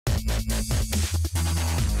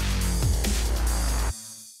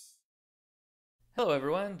Hello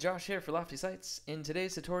everyone, Josh here for LoftySights. In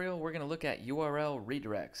today's tutorial we're going to look at URL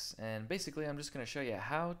redirects, and basically I'm just going to show you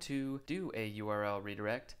how to do a URL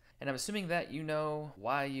redirect, and I'm assuming that you know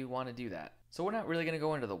why you want to do that. So we're not really going to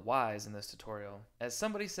go into the whys in this tutorial. As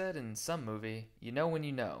somebody said in some movie, you know when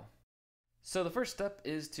you know. So the first step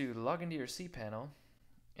is to log into your cPanel,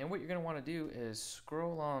 and what you're going to want to do is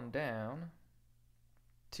scroll on down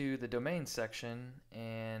to the domain section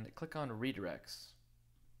and click on redirects.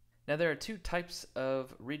 Now there are two types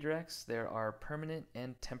of redirects. There are permanent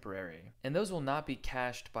and temporary, and those will not be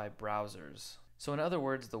cached by browsers. So in other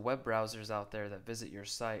words, the web browsers out there that visit your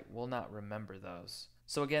site will not remember those.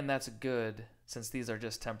 So again, that's good since these are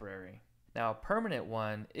just temporary. Now a permanent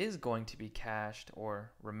one is going to be cached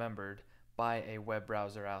or remembered by a web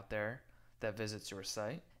browser out there that visits your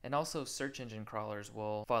site, and also search engine crawlers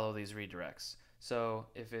will follow these redirects. So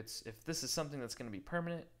if this is something that's going to be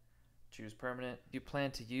permanent, choose permanent. If you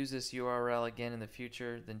plan to use this URL again in the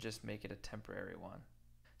future, then just make it a temporary one.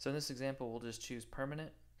 So in this example, we'll just choose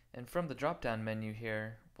permanent. And from the drop-down menu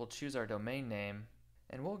here, we'll choose our domain name.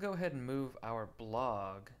 And we'll go ahead and move our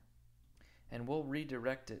blog. And we'll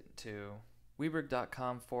redirect it to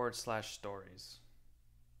weberg.com/stories.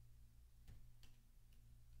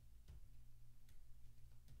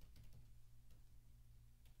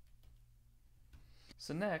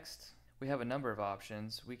 So next, we have a number of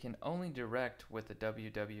options. We can only direct with the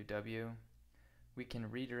www. We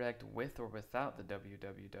can redirect with or without the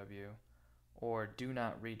www, or do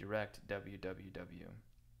not redirect www.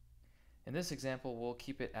 In this example, we'll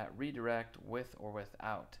keep it at redirect with or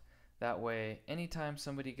without. That way, anytime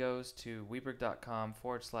somebody goes to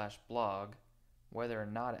weberg.com/blog, whether or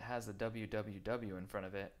not it has the www in front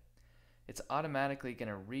of it, it's automatically going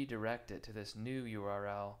to redirect it to this new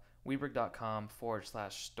URL,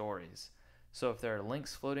 weberg.com/stories. So if there are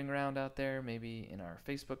links floating around out there, maybe in our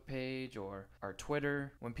Facebook page or our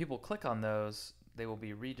Twitter, when people click on those, they will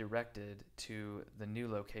be redirected to the new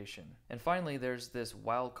location. And finally, there's this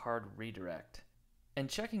wildcard redirect. And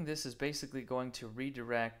checking this is basically going to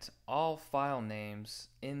redirect all file names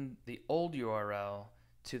in the old URL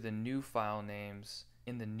to the new file names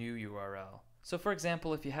in the new URL. So for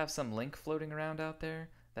example, if you have some link floating around out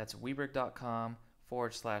there, that's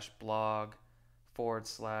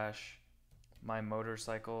weberg.com/blog/my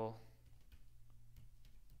motorcycle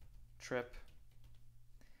trip.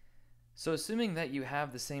 So assuming that you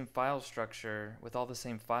have the same file structure with all the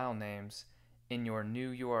same file names in your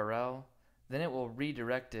new URL, then it will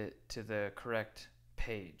redirect it to the correct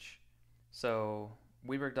page. So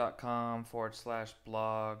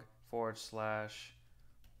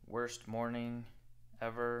weberg.com/blog/worst morning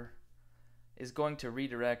ever is going to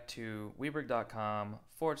redirect to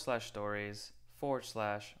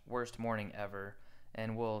weberg.com/stories/worst morning ever,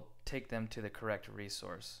 and will take them to the correct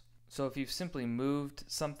resource. So if you've simply moved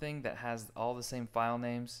something that has all the same file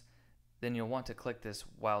names, then you'll want to click this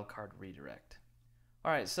wildcard redirect.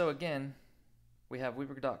 Alright, so again, we have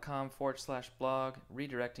weberg.com/blog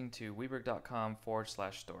redirecting to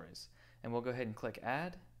weberg.com/stories. And we'll go ahead and click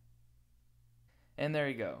add. And there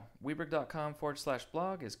you go.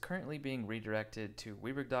 weberg.com/blog is currently being redirected to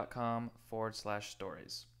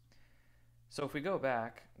weberg.com/stories. So if we go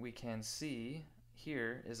back, we can see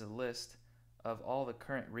here is a list of all the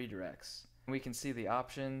current redirects. We can see the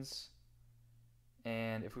options,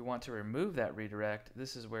 and if we want to remove that redirect,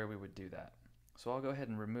 this is where we would do that. So I'll go ahead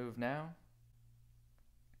and remove now,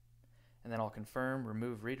 and then I'll confirm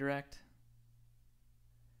remove redirect,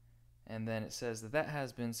 and then it says that that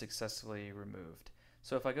has been successfully removed.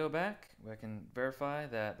 So if I go back, I can verify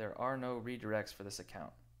that there are no redirects for this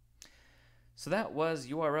account. So that was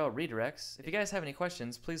URL redirects. If you guys have any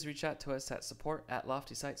questions, please reach out to us at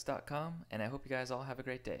support@LoftySights.com, and I hope you guys all have a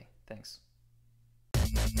great day. Thanks.